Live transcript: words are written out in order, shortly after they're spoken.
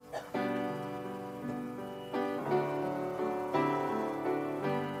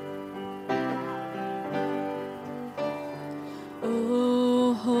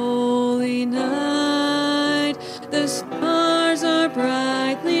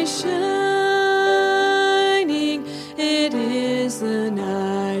brightly shining. It is the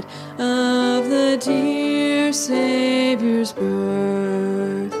night of the dear Savior's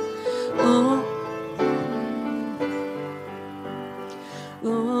birth. Oh,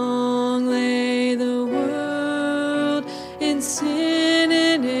 long lay the world in sin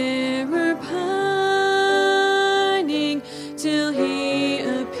and error pining, till he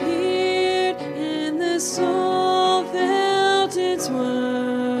appeared and the soul felt its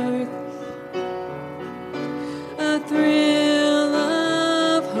worth. A thrill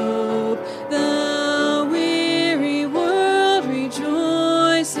of hope, the weary world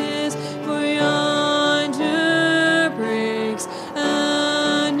rejoices, for yonder breaks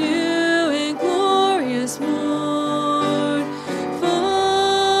a new and glorious morn. Fall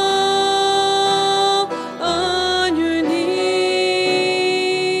on your knees.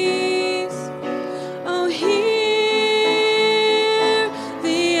 Oh, hear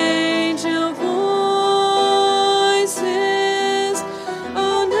the angel voices.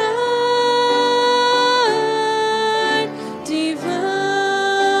 Oh, night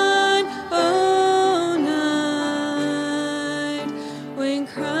divine. Oh, night when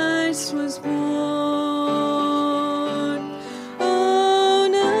Christ was born. Oh,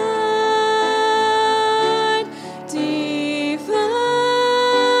 night divine.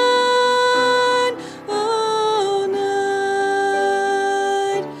 Oh,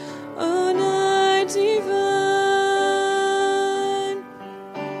 night divine.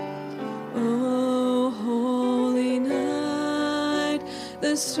 Oh, holy night,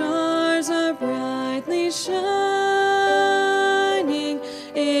 the stars are brightly shining.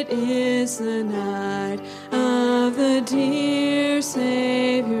 It is the night of the dear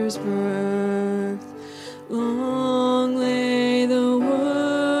Savior's birth. Long lay the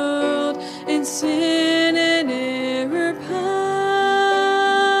world in sin and error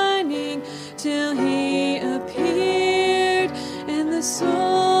pining, till he appeared and the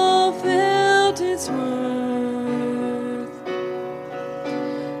soul felt its worth.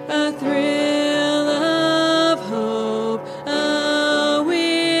 A thrill of hope, a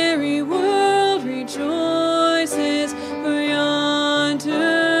weary world rejoices, for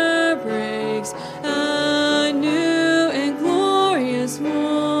yonder breaks a new and glorious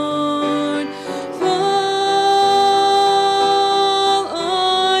morn. Fall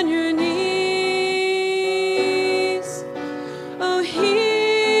on your knees. Oh, hear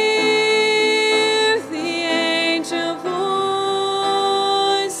the angel voices.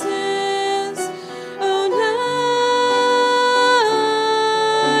 Oh,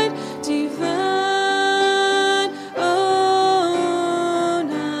 night divine. Oh,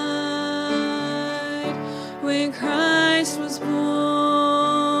 night when Christ